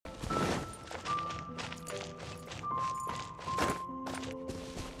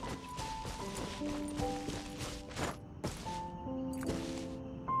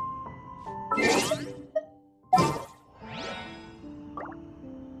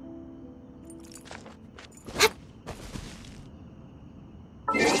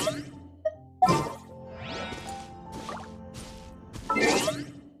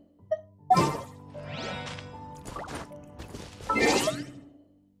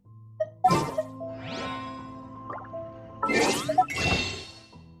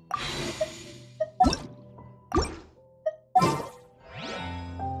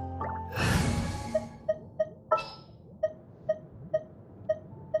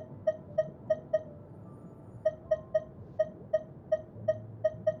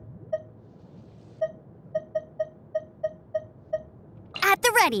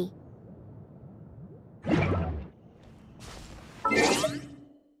ready.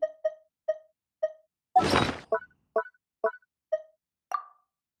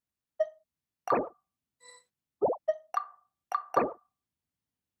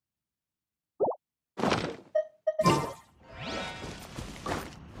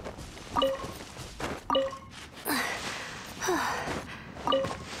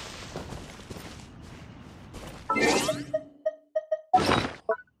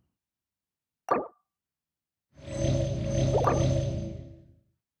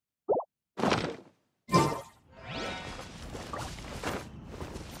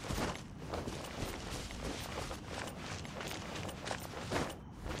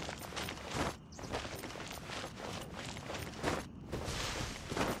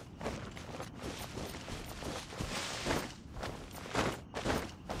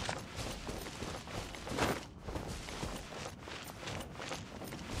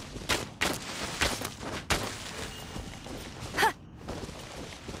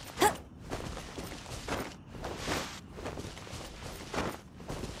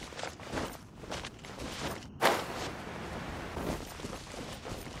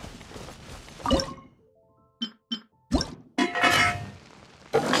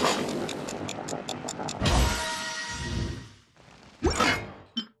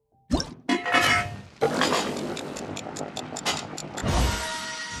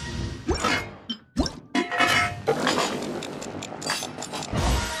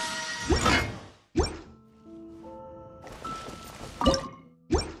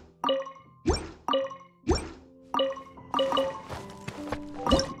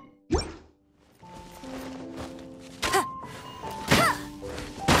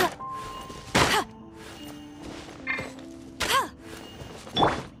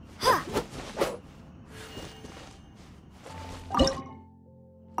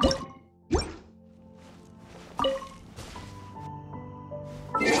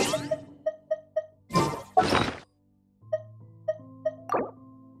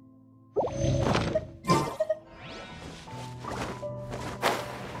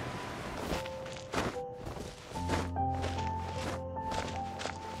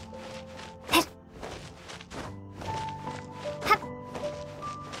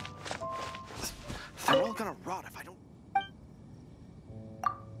 They're all gonna rot if I don't...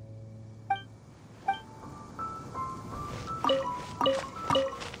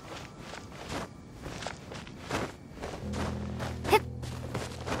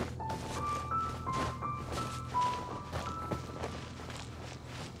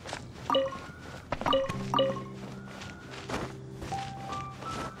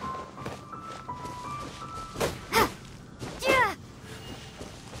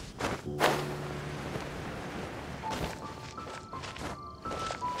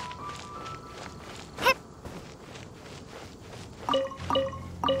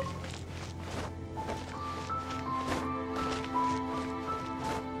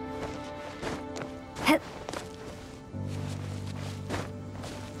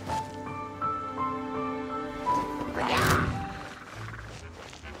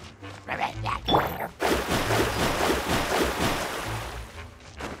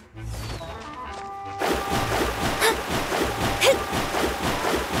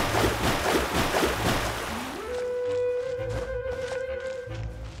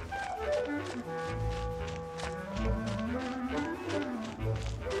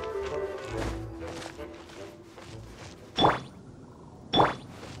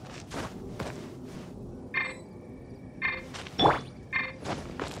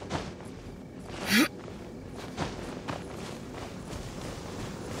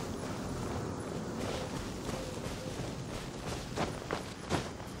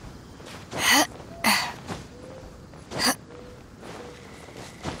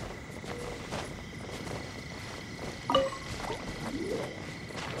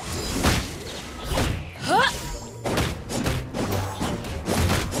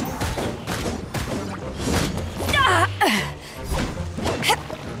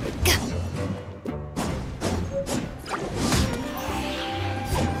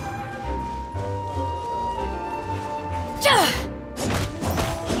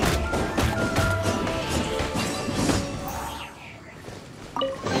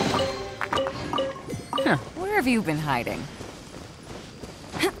 Where have you been hiding?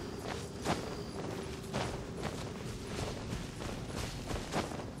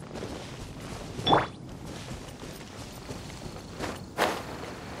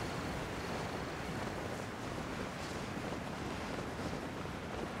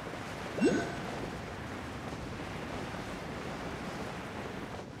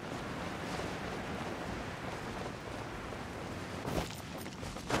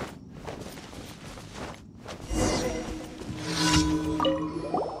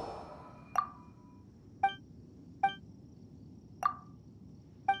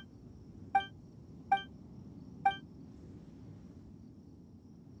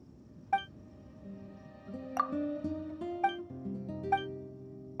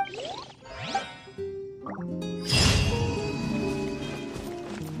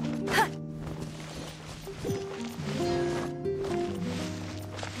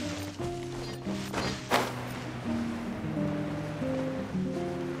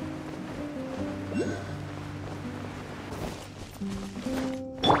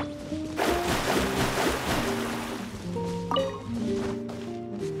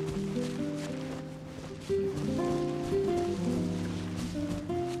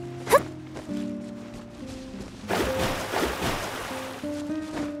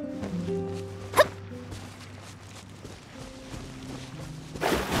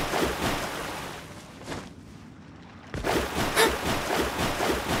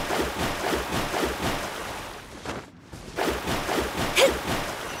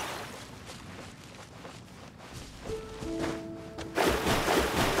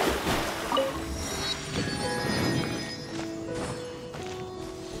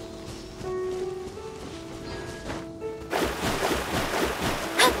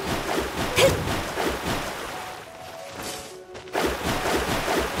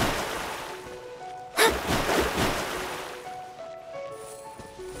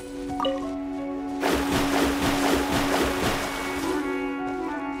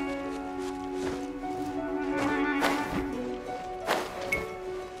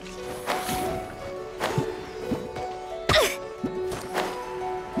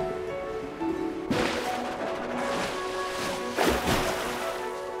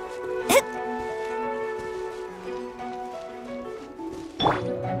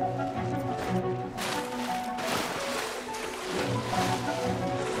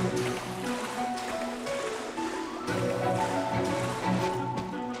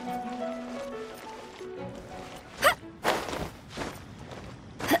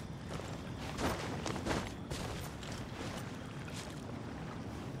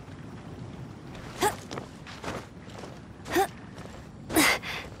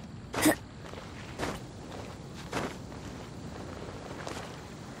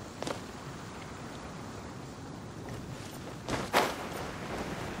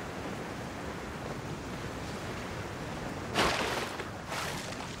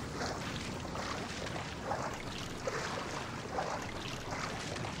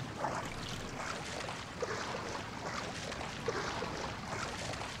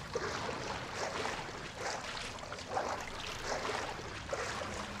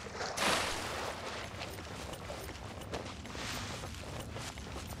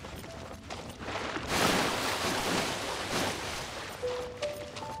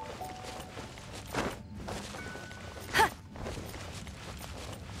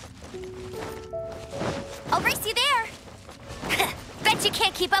 But you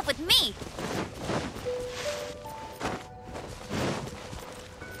can't keep up with me!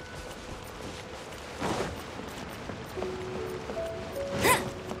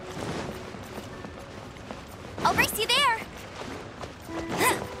 I'll race you there!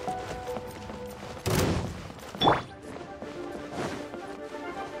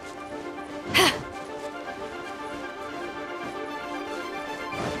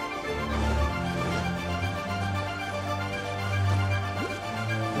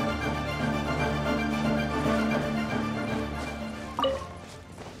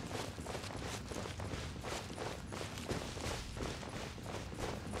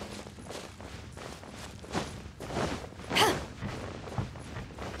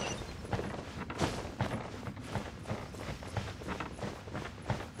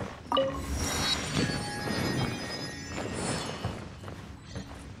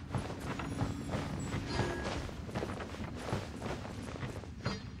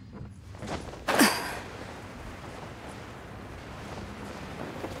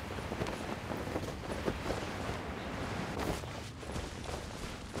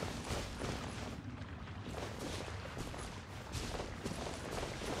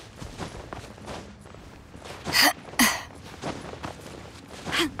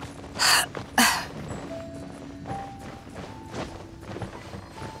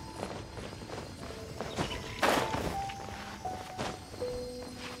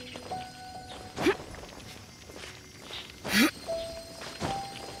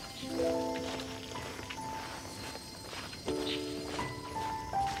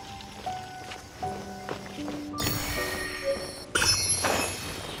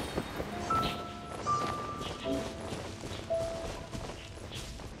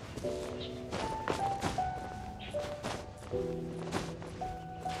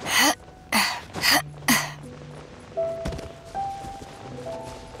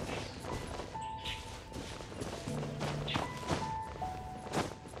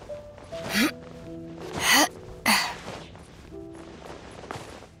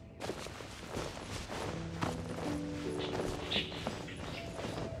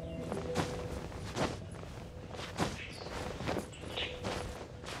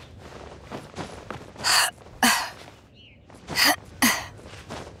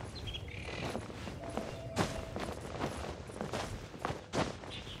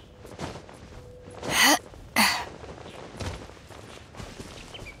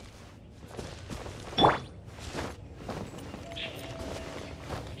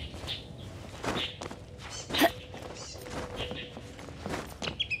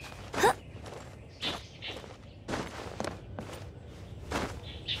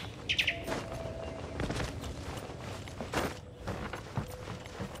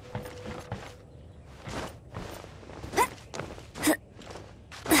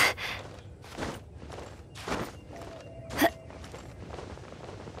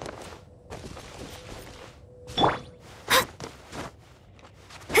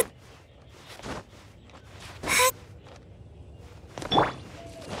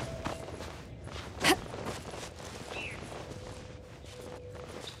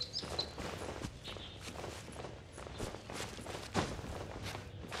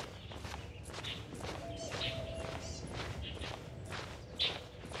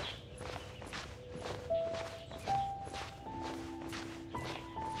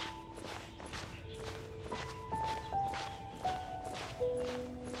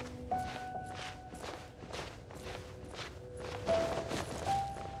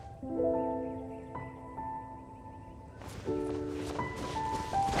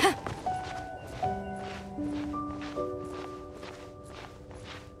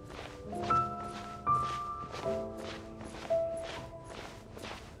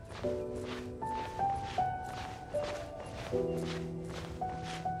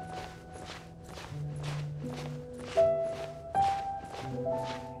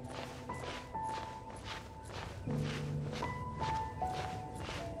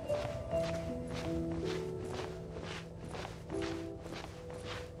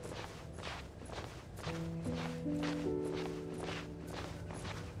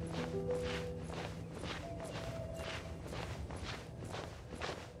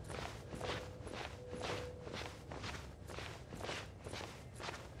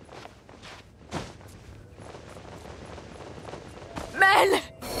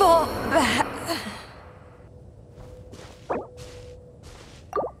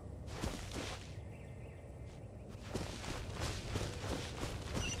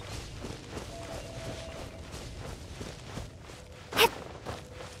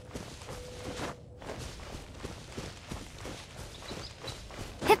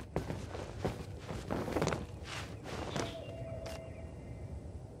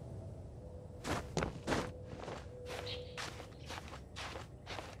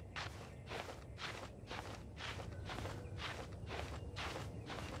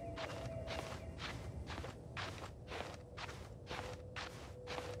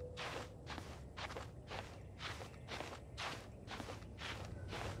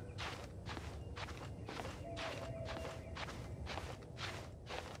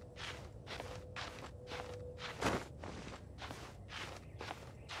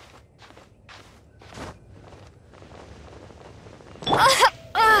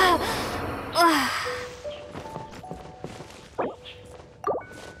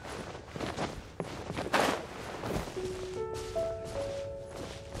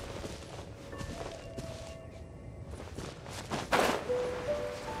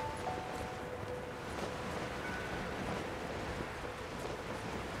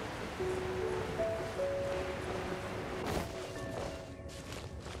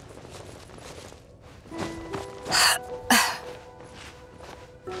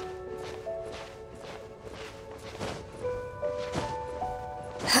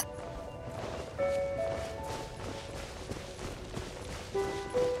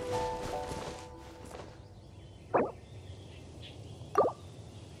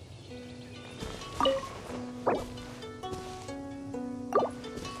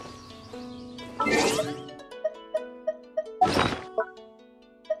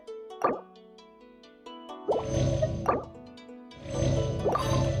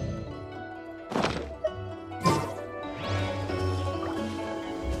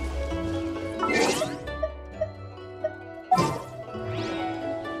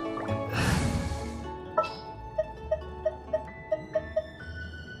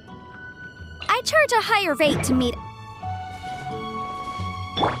 I charge a higher rate to meet.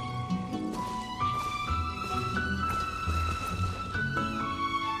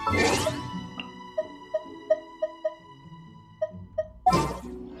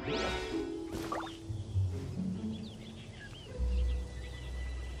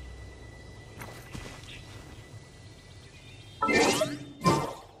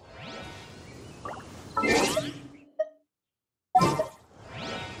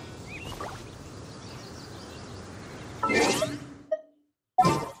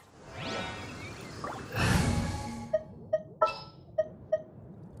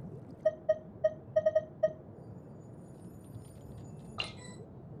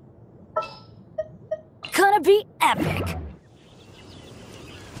 Gonna be epic!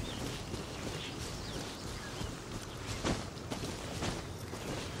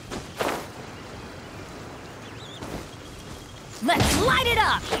 Let's light it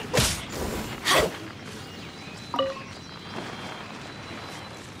up!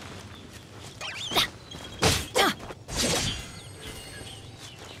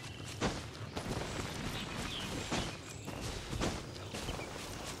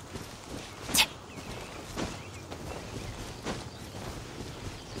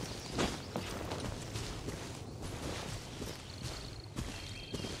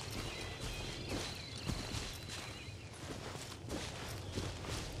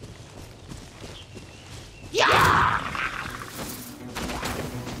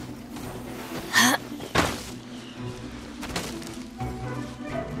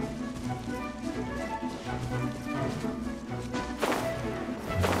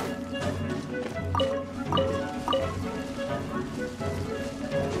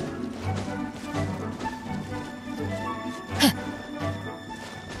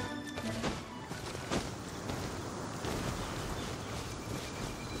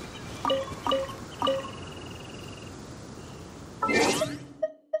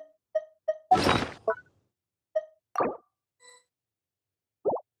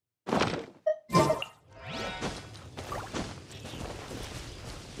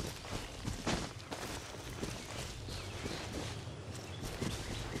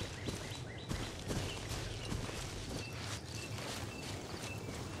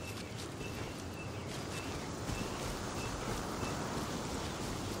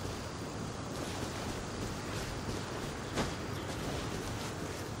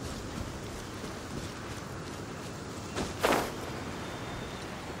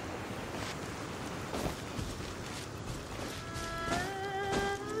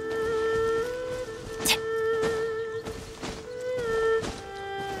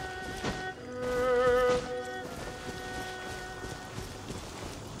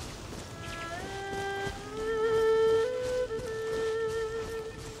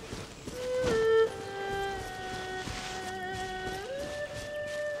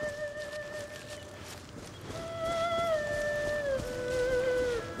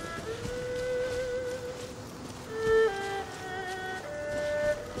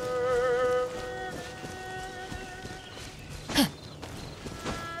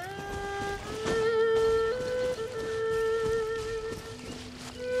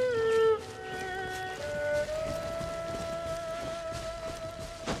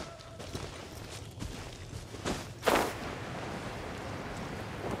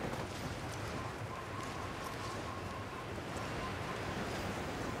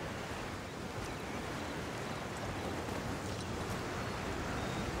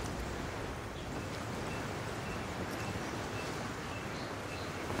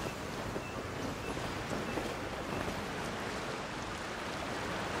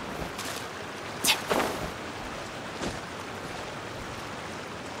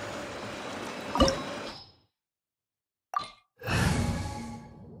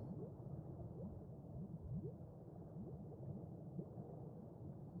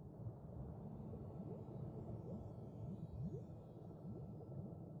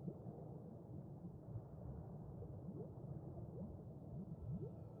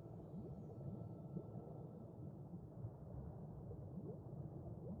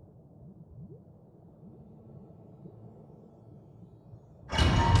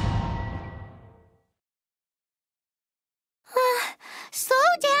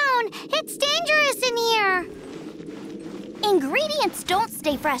 soon! It's dangerous in here! Ingredients don't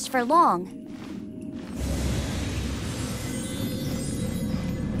stay fresh for long.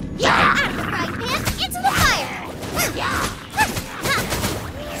 Yeah! Out of the frying pan, into the fire!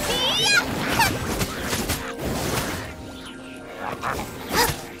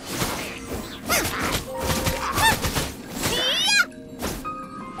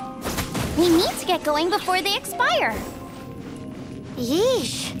 We need to get going before they expire.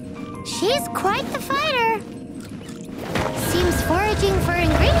 Yeesh. She's quite the fighter. Seems foraging for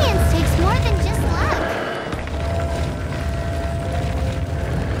ingredients takes more than just luck.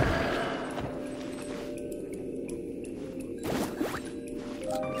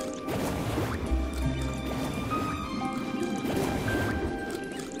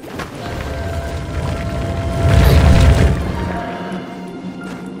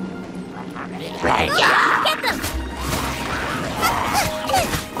 Get them!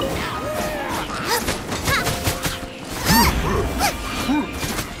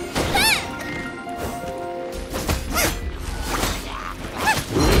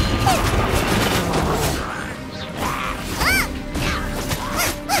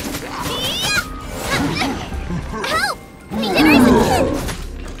 Help! Beginner is a kid!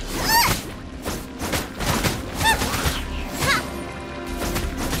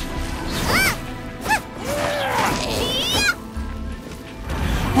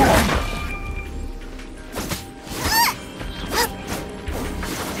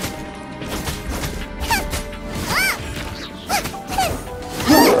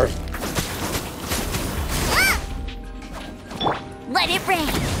 Let it rain!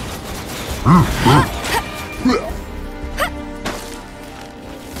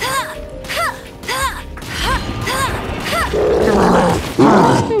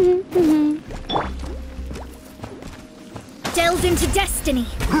 Delve into destiny!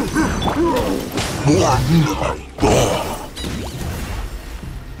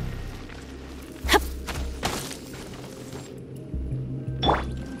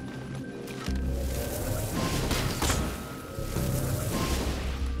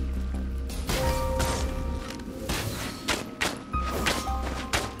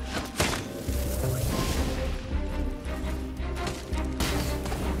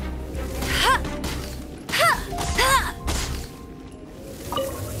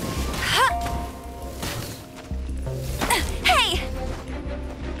 Hey!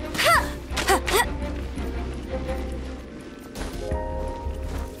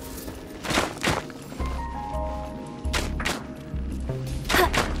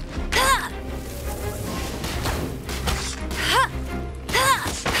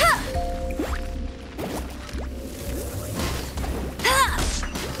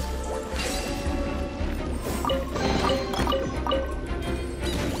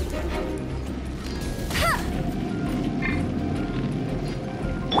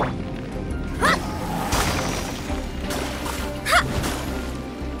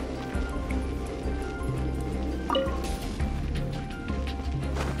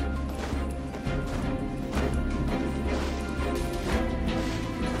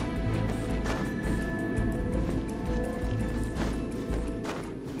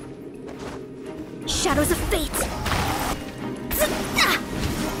 Shadows of fate!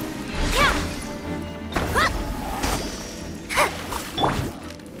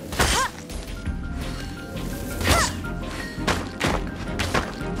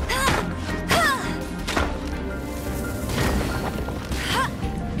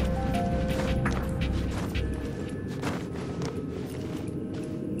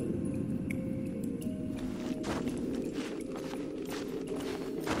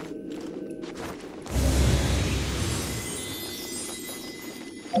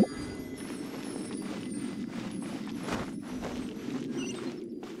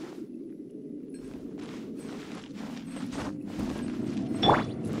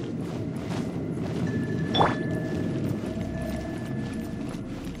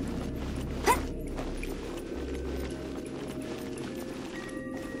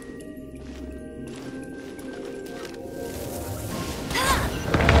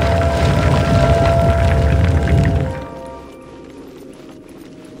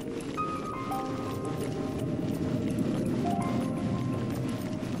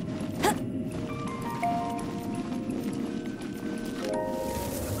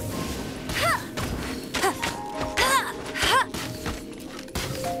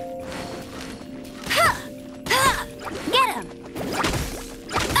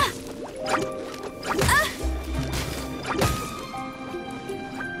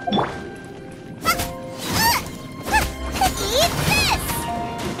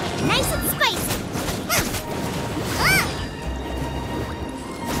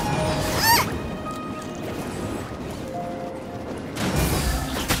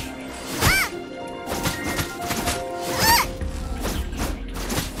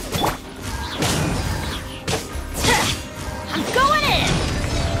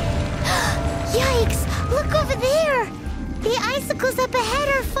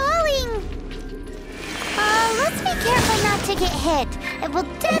 get hit. It will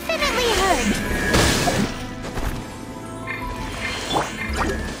definitely hurt.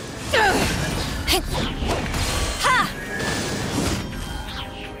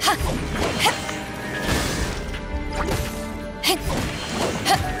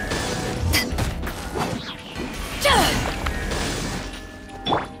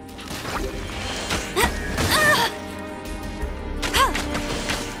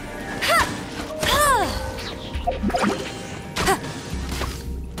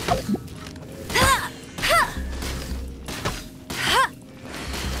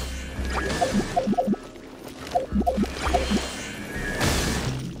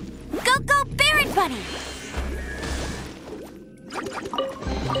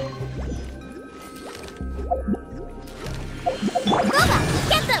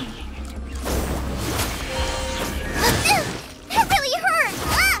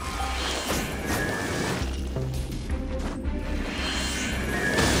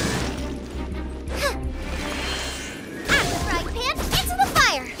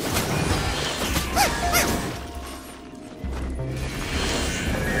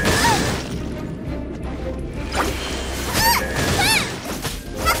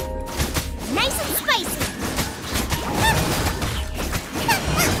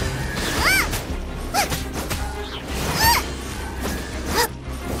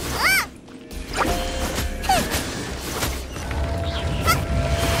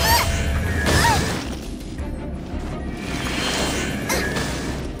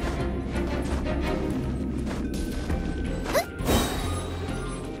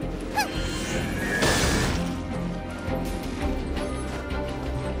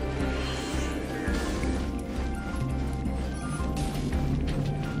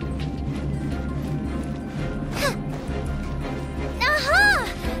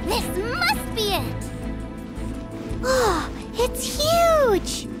 It's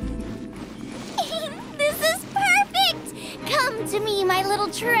huge! This is perfect! Come to me, my little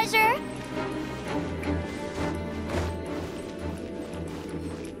treasure!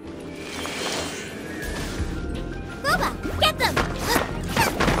 Boba, get them!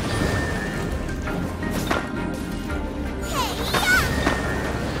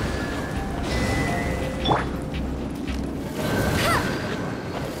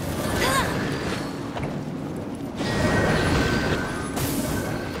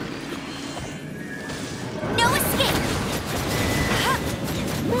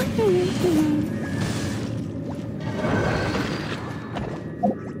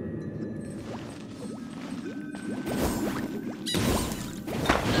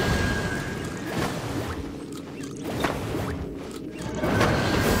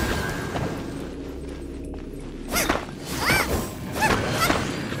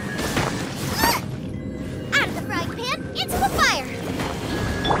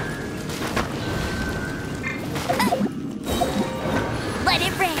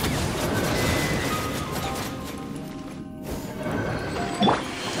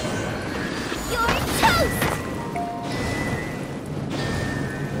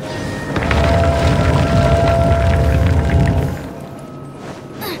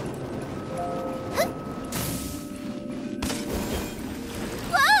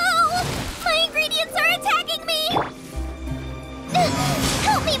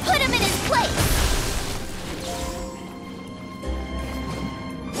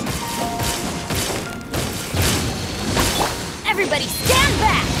 Everybody stand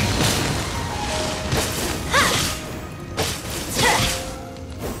back!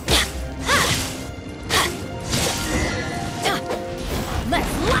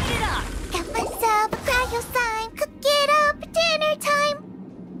 Let's light it up! Got myself a cryo sign, cook it up at dinner time.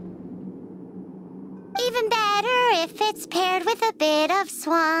 Even better if it's paired with a bit of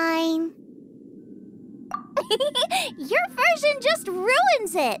swine. Your version just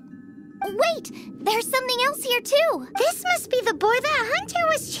ruins it. Wait, there's something else here too. This must be the boar that Hunter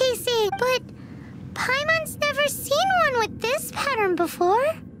was chasing. But Paimon's never seen one with this pattern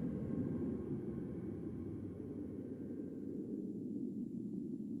before.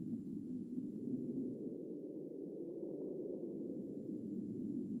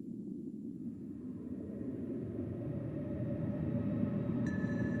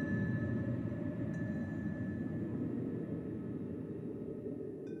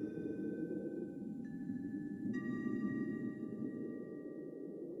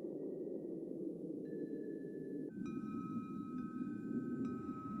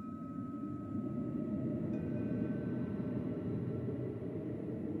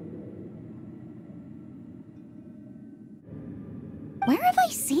 Where have I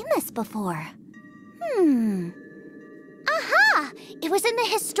seen this before? Aha! It was in the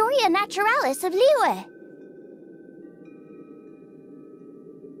Historia Naturalis of Liyue.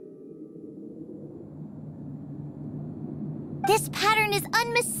 This pattern is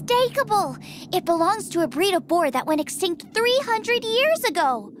unmistakable. It belongs to a breed of boar that went extinct 300 years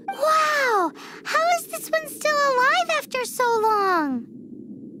ago. Wow! How is this one still alive after so long?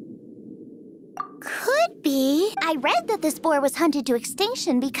 Could be. I read that this boar was hunted to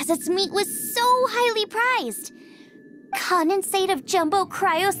extinction because its meat was so highly prized. Condensate of jumbo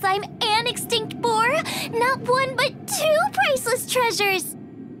cryo slime and extinct boar? Not one, but two priceless treasures!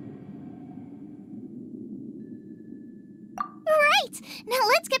 Right! Now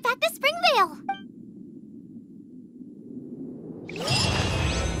let's get back to Springvale!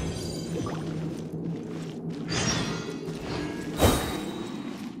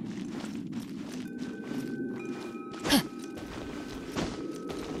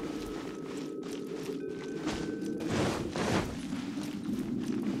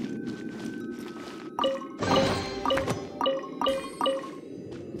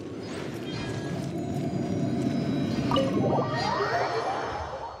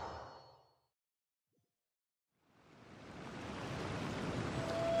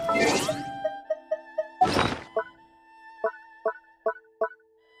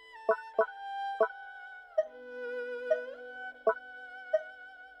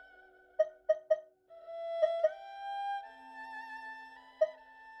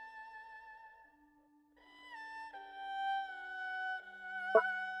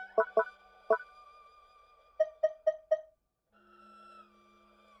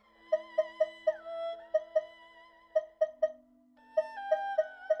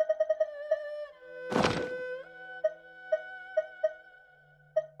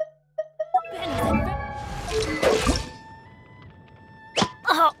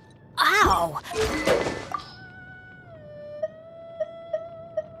 Oh, ow!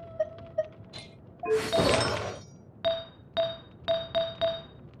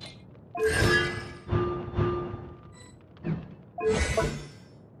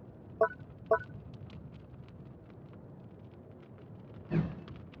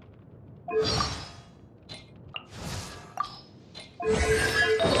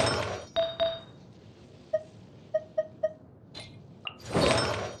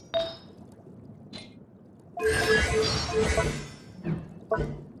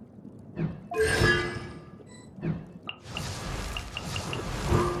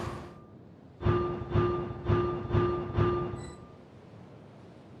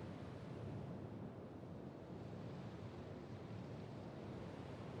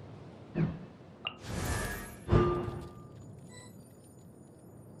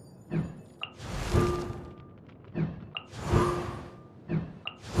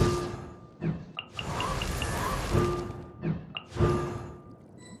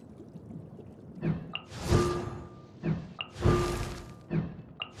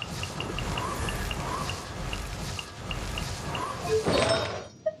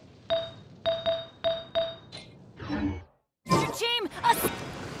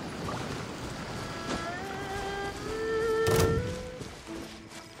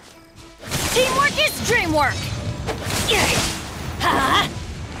 Teamwork is dreamwork! Ha!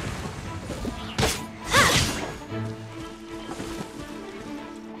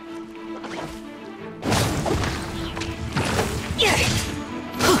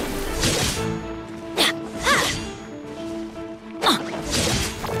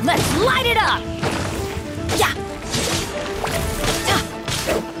 Let's light it up! Yeah!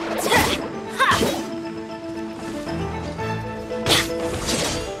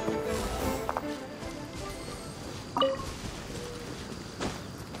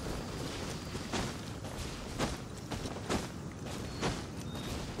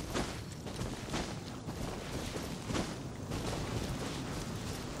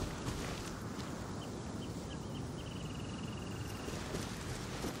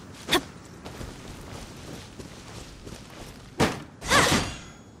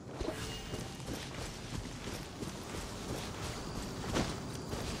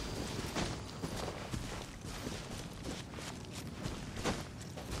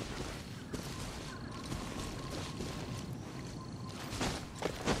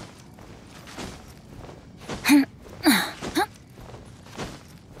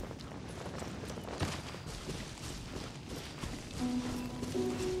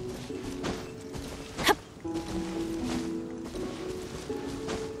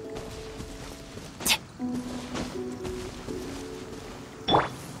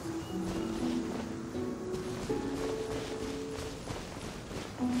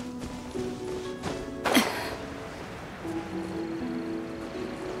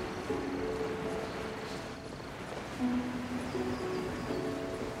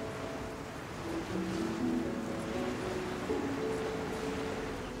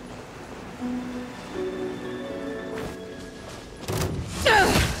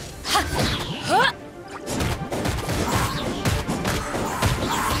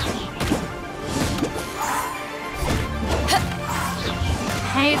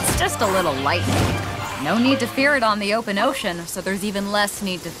 just a little lightning. No need to fear it on the open ocean, so there's even less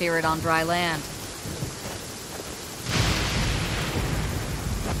need to fear it on dry land.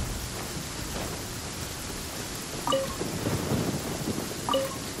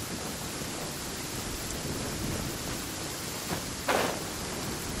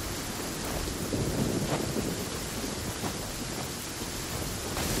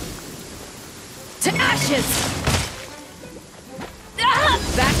 To ashes! Ah,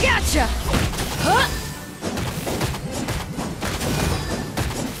 back at ya! Huh?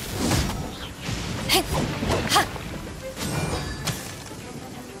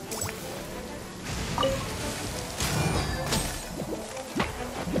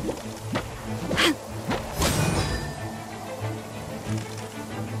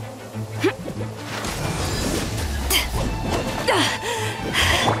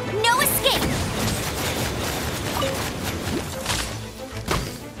 No escape!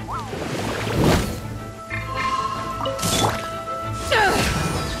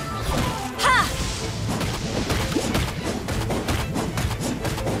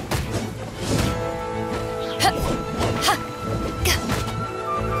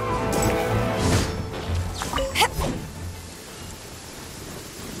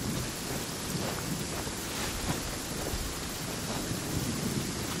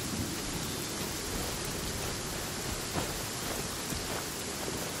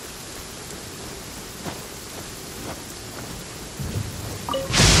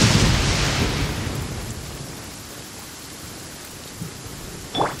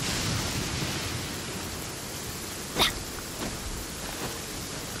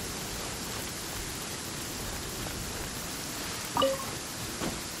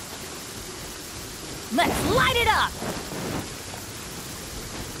 Let's light it up!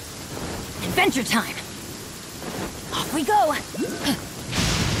 Adventure time! Off we go!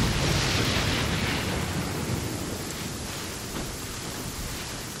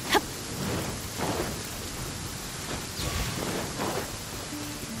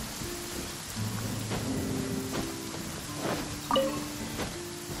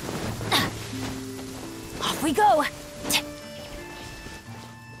 Off we go!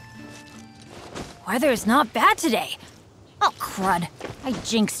 Weather's not bad today. Oh, crud. I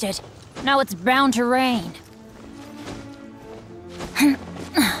jinxed it. Now it's bound to rain.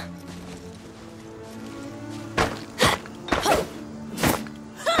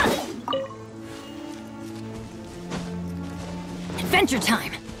 Adventure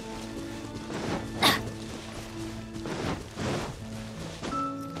time!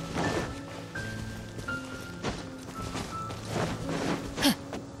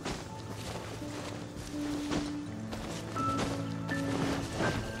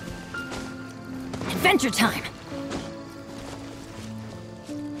 Adventure time!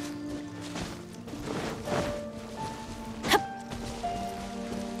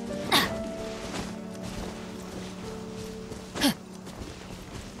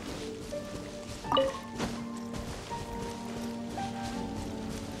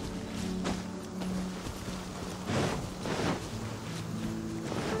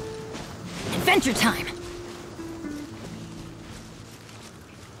 Adventure time!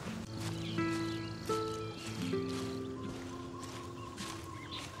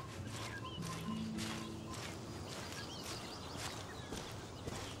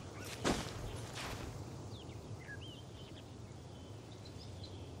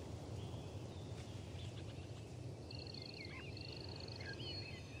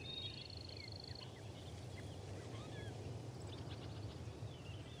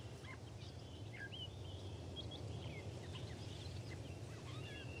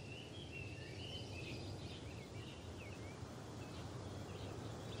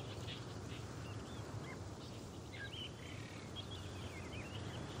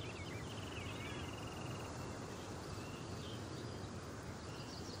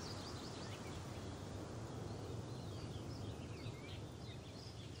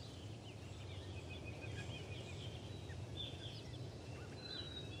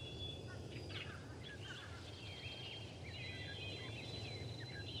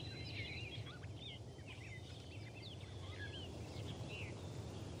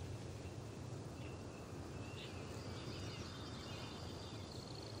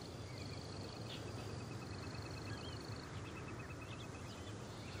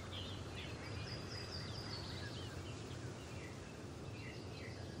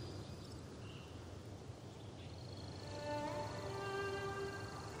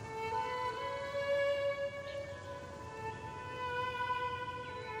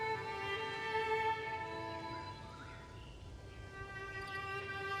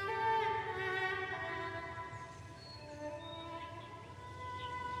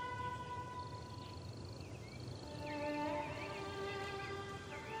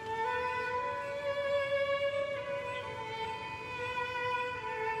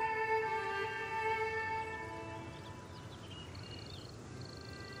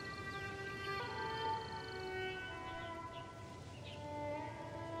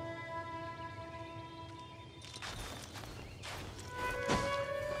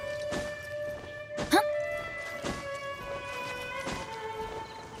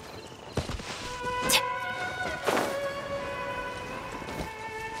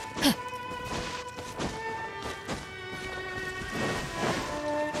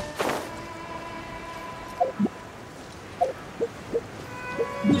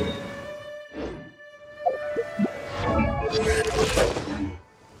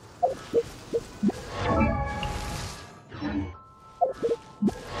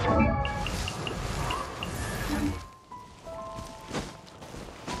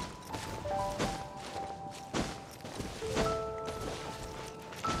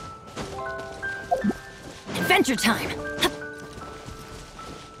 Adventure time!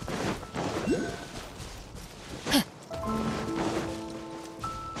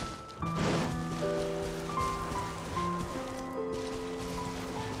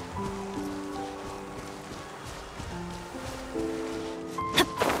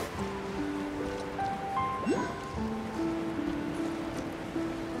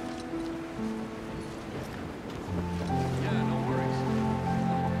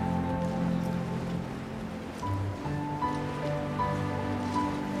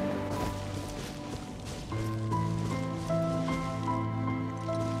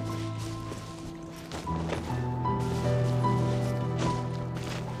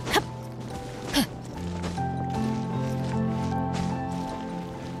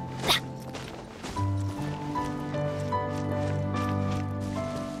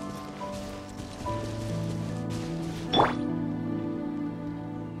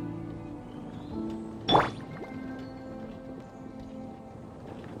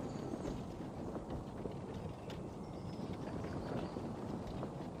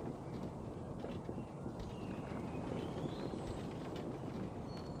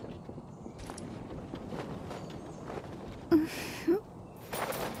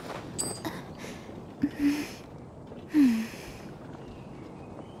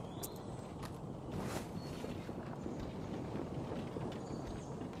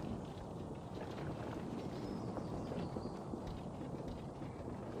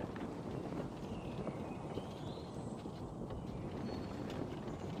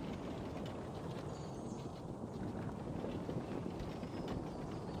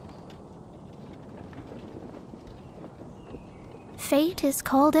 Fate is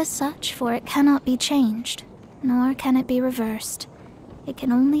called as such, for it cannot be changed, nor can it be reversed. It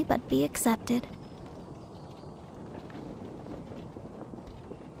can only but be accepted.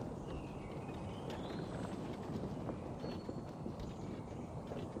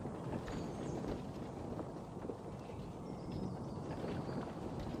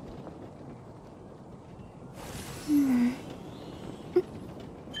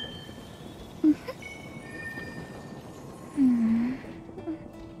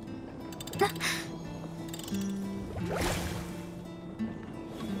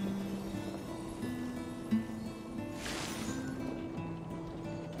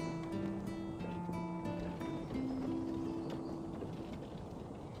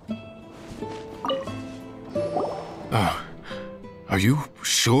 Are you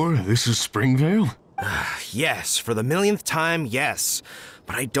sure this is Springvale? Yes, for the millionth time, yes.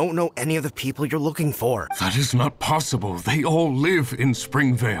 But I don't know any of the people you're looking for. That is not possible. They all live in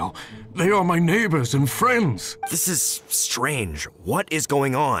Springvale. They are my neighbors and friends. This is strange. What is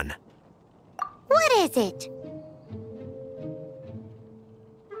going on? What is it?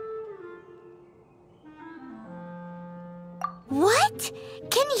 What?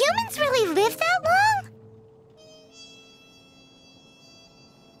 Can humans really live that long?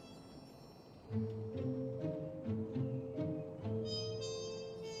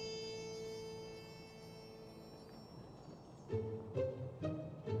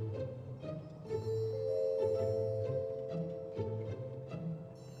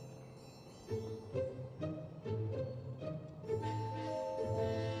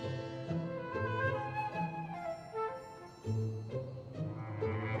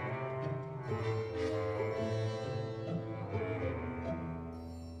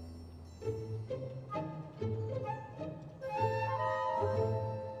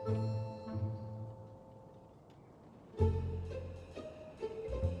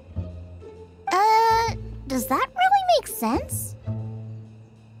 Does that really make sense?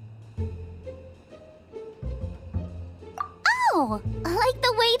 Oh, like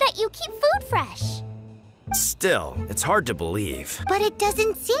the way that you keep food fresh. Still, it's hard to believe. But it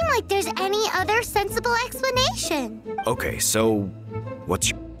doesn't seem like there's any other sensible explanation. Okay, so what's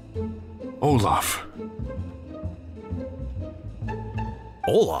your... Olaf.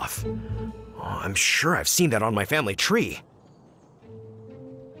 Olaf? Oh, I'm sure I've seen that on my family tree.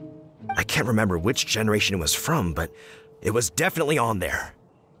 I can't remember which generation it was from, but it was definitely on there.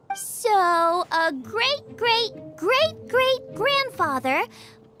 So, a great-great-great-great-grandfather,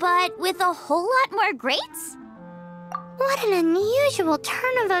 but with a whole lot more greats? What an unusual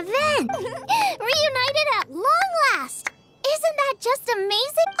turn of events! Reunited at long last! Isn't that just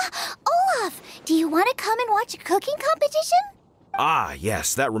amazing? Olaf, do you want to come and watch a cooking competition? Ah,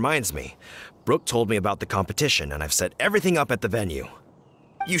 yes, that reminds me. Brooke told me about the competition, and I've set everything up at the venue.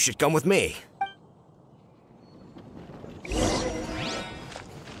 You should come with me.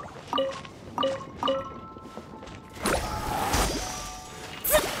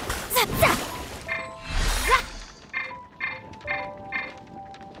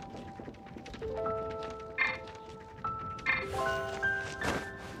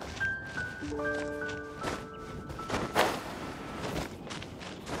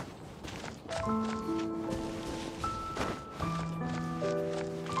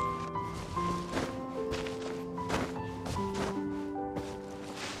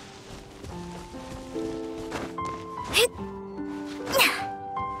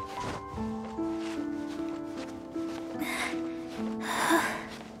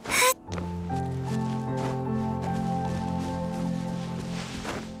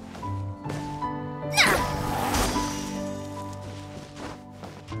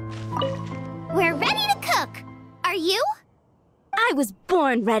 We're ready to cook. Are you? I was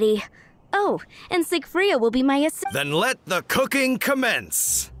born ready. Oh, and Sigfria will be my assistant. Then let the cooking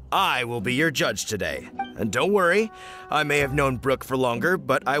commence. I will be your judge today. And don't worry, I may have known Brooke for longer,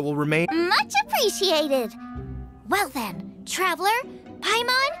 but I will remain... Much appreciated. Well then, Traveler,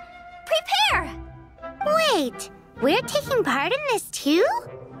 Paimon, prepare! Wait, we're taking part in this too?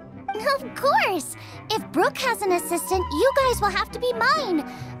 Of course. If Brooke has an assistant, you guys will have to be mine.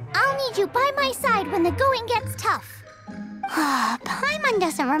 I'll need you by my side when the going gets tough. Paimon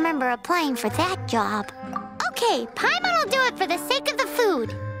doesn't remember applying for that job. Okay, Paimon will do it for the sake of the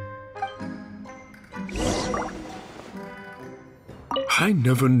food. I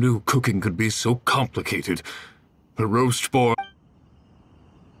never knew cooking could be so complicated. A roast boar...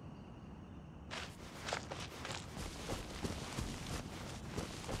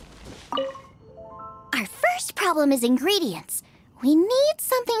 Our first problem is ingredients. We need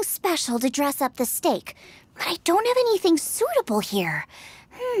something special to dress up the steak, but I don't have anything suitable here.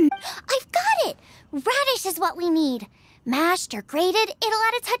 I've got it! Radish is what we need. Mashed or grated, it'll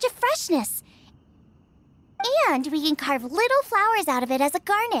add a touch of freshness. And we can carve little flowers out of it as a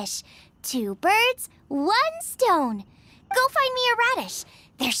garnish. 2 birds, 1 stone. Go find me a radish.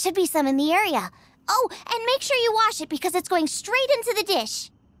 There should be some in the area. Oh, and make sure you wash it because it's going straight into the dish.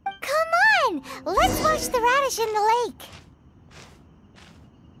 Come on! Let's wash the radish in the lake.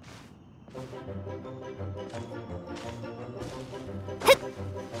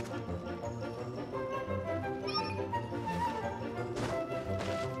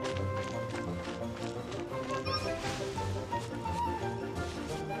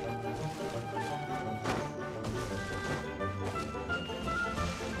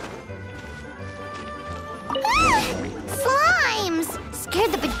 Slimes!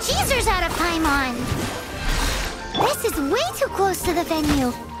 Scared the bejeezers out of Paimon. This is way too close to the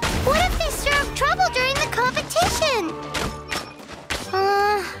venue. What if they stir up trouble during the competition?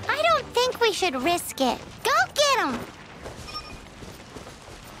 I don't think we should risk it. Go get them!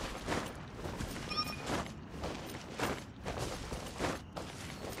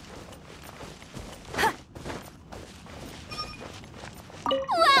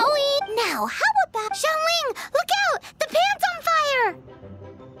 Wowie! Now, how about... Xiangling, look out! The pan's on fire!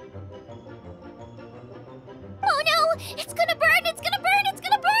 Oh no! It's gonna burn! It's gonna burn! It's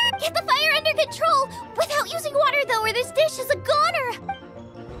gonna burn! Get the fire under control! Without using water, though, or this dish is a goner!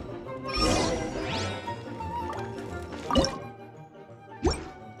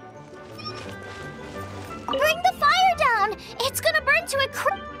 Bring the fire down! It's gonna burn to a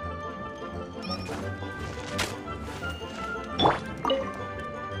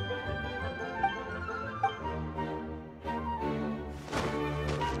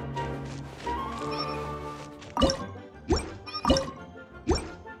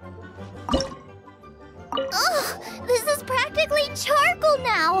this is practically charcoal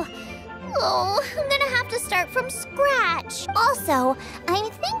now. Oh, I'm gonna have to start from scratch. Also,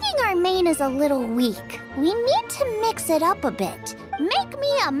 I'm thinking our main is a little weak. We need to mix it up a bit. Make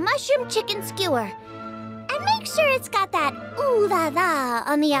me a mushroom chicken skewer. And make sure it's got that ooh la la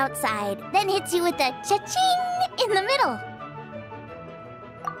on the outside. Then hits you with the cha-ching in the middle.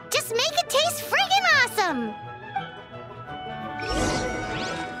 Just make it taste friggin' awesome!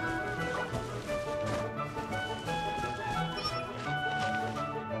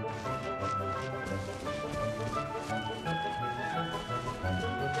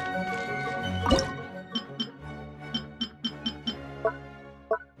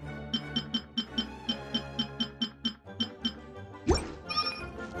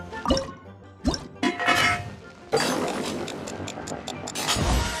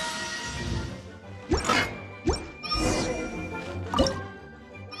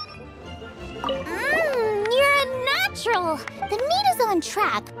 The meat is on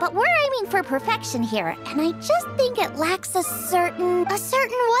track, but we're aiming for perfection here, and I just think it lacks a certain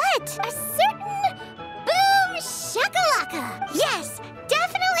what? A certain boom shakalaka! Yes,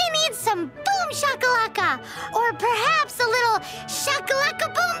 definitely needs some boom shakalaka! Or perhaps a little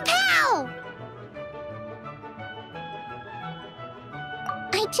shakalaka boom pow!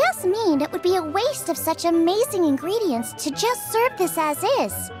 I just mean it would be a waste of such amazing ingredients to just serve this as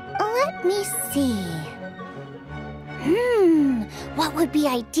is. Let me see. What would be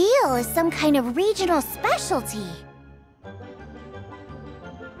ideal is some kind of regional specialty.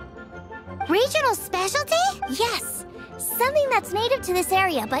 Regional specialty? Yes. Something that's native to this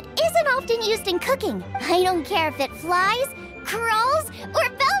area but isn't often used in cooking. I don't care if it flies, crawls, or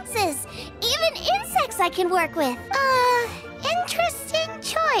bounces. Even insects I can work with. Interesting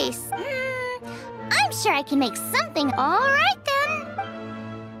choice. I'm sure I can make something. All right then.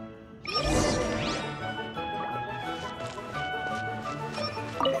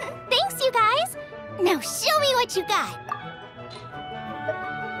 Thanks, you guys. Now show me what you got.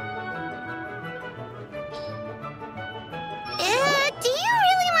 Do you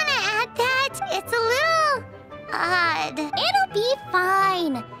really want to add that? It's a little odd. It'll be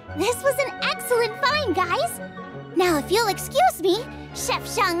fine. This was an excellent find, guys. Now, if you'll excuse me, Chef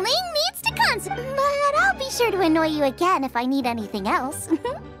Xiangling needs to but I'll be sure to annoy you again if I need anything else. It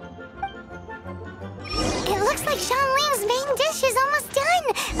looks like Xiangling's main dish is almost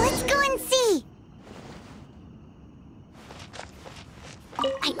done. Let's go and see.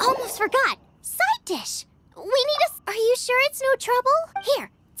 I almost forgot. Side dish. We need a... Are you sure it's no trouble? Here,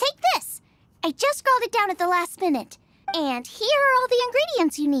 take this. I just scrawled it down at the last minute. And here are all the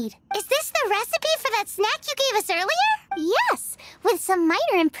ingredients you need. Is this the recipe for that snack you gave us earlier? Yes, with some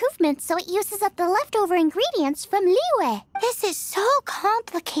minor improvements so it uses up the leftover ingredients from Liyue. This is so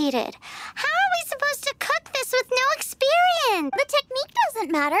complicated. How are we supposed to cook this with no experience? The technique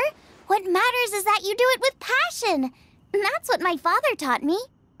doesn't matter. What matters is that you do it with passion. That's what my father taught me.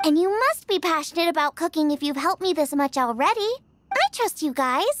 And you must be passionate about cooking if you've helped me this much already. I trust you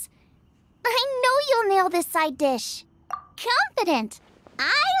guys. I know you'll nail this side dish. Confident.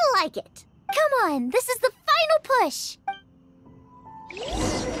 I like it. Come on, this is the final push.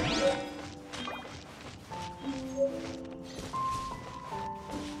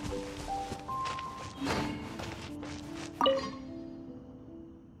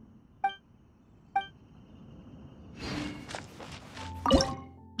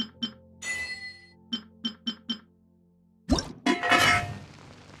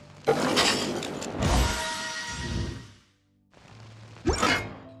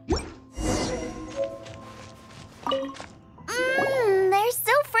 They're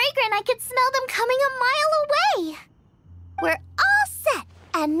so fragrant I could smell them coming a mile away. We're all set,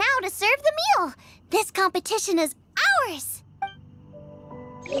 and now to serve the meal. This competition is ours.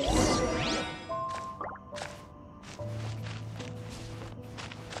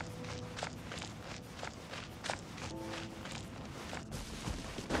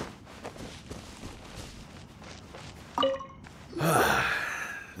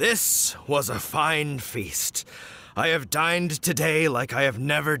 This was a fine feast. I have dined today like I have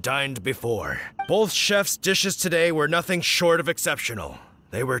never dined before. Both chefs' dishes today were nothing short of exceptional.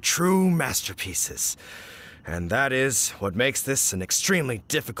 They were true masterpieces. And that is what makes this an extremely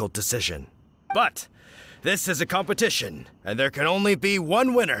difficult decision. But this is a competition, and there can only be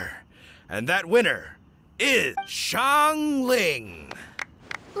one winner. And that winner is Xiangling.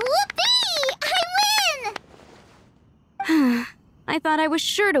 Whoopee! I win! I thought I was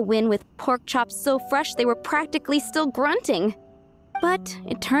sure to win with pork chops so fresh they were practically still grunting. But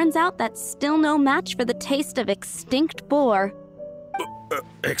it turns out that's still no match for the taste of extinct boar.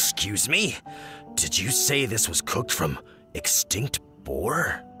 Excuse me? Did you say this was cooked from extinct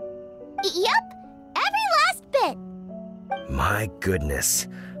boar? Yep, every last bit. My goodness.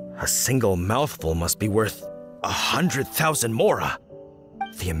 A single mouthful must be worth 100,000 mora.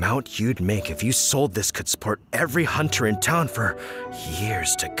 The amount you'd make if you sold this could support every hunter in town for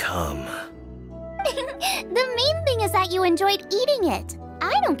years to come. The main thing is that you enjoyed eating it.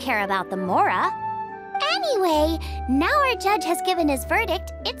 I don't care about the mora. Anyway, now our judge has given his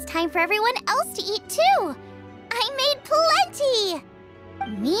verdict. It's time for everyone else to eat too. I made plenty.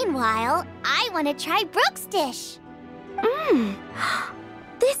 Meanwhile, I want to try Brooke's dish.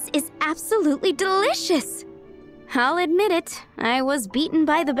 This is absolutely delicious. I'll admit it, I was beaten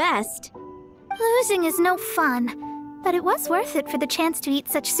by the best. Losing is no fun, but it was worth it for the chance to eat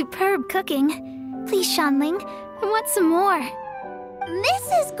such superb cooking. Please, Xiangling, I want some more.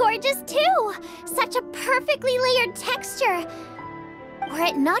 This is gorgeous too! Such a perfectly layered texture. Were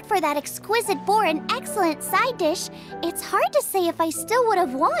it not for that exquisite boar and excellent side dish, it's hard to say if I still would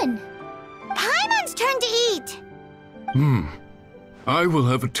have won. Paimon's turn to eat! I will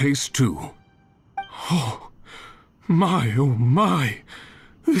have a taste too. Oh my.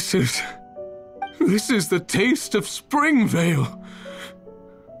 This is the taste of Springvale.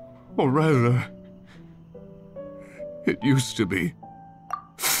 Or rather, it used to be.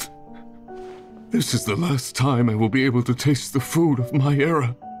 This is the last time I will be able to taste the food of my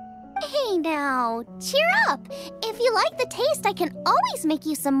era. Hey now, cheer up. If you like the taste, I can always make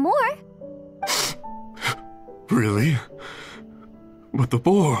you some more. Really? But the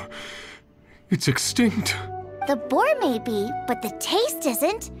boar, it's extinct. The boar may be, but the taste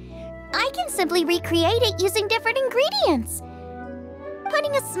isn't. I can simply recreate it using different ingredients.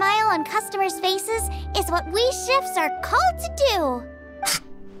 Putting a smile on customers' faces is what we chefs are called to do.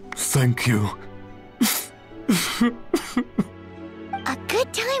 Thank you. A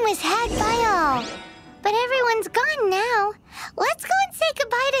good time was had by all, but everyone's gone now. Let's go and say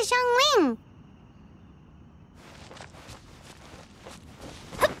goodbye to Xiangling.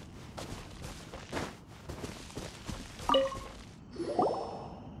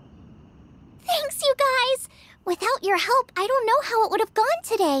 Thanks, you guys. Without your help, I don't know how it would have gone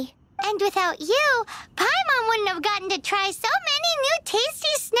today. And without you, Paimon wouldn't have gotten to try so many new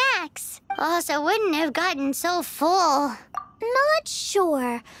tasty snacks. Also wouldn't have gotten so full. Not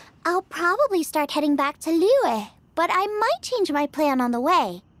sure. I'll probably start heading back to Liyue, but I might change my plan on the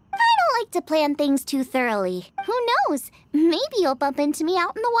way. I don't like to plan things too thoroughly. Who knows? Maybe you'll bump into me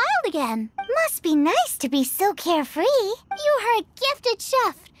out in the wild again. Must be nice to be so carefree. You are a gifted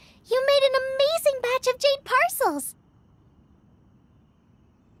chef. You made an amazing batch of jade parcels.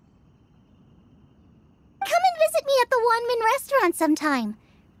 Come and visit me at the Wanmin restaurant sometime.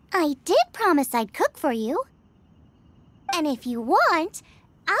 I did promise I'd cook for you. And if you want,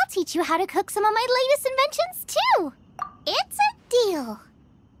 I'll teach you how to cook some of my latest inventions too. It's a deal.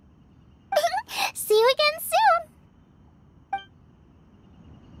 See you again soon.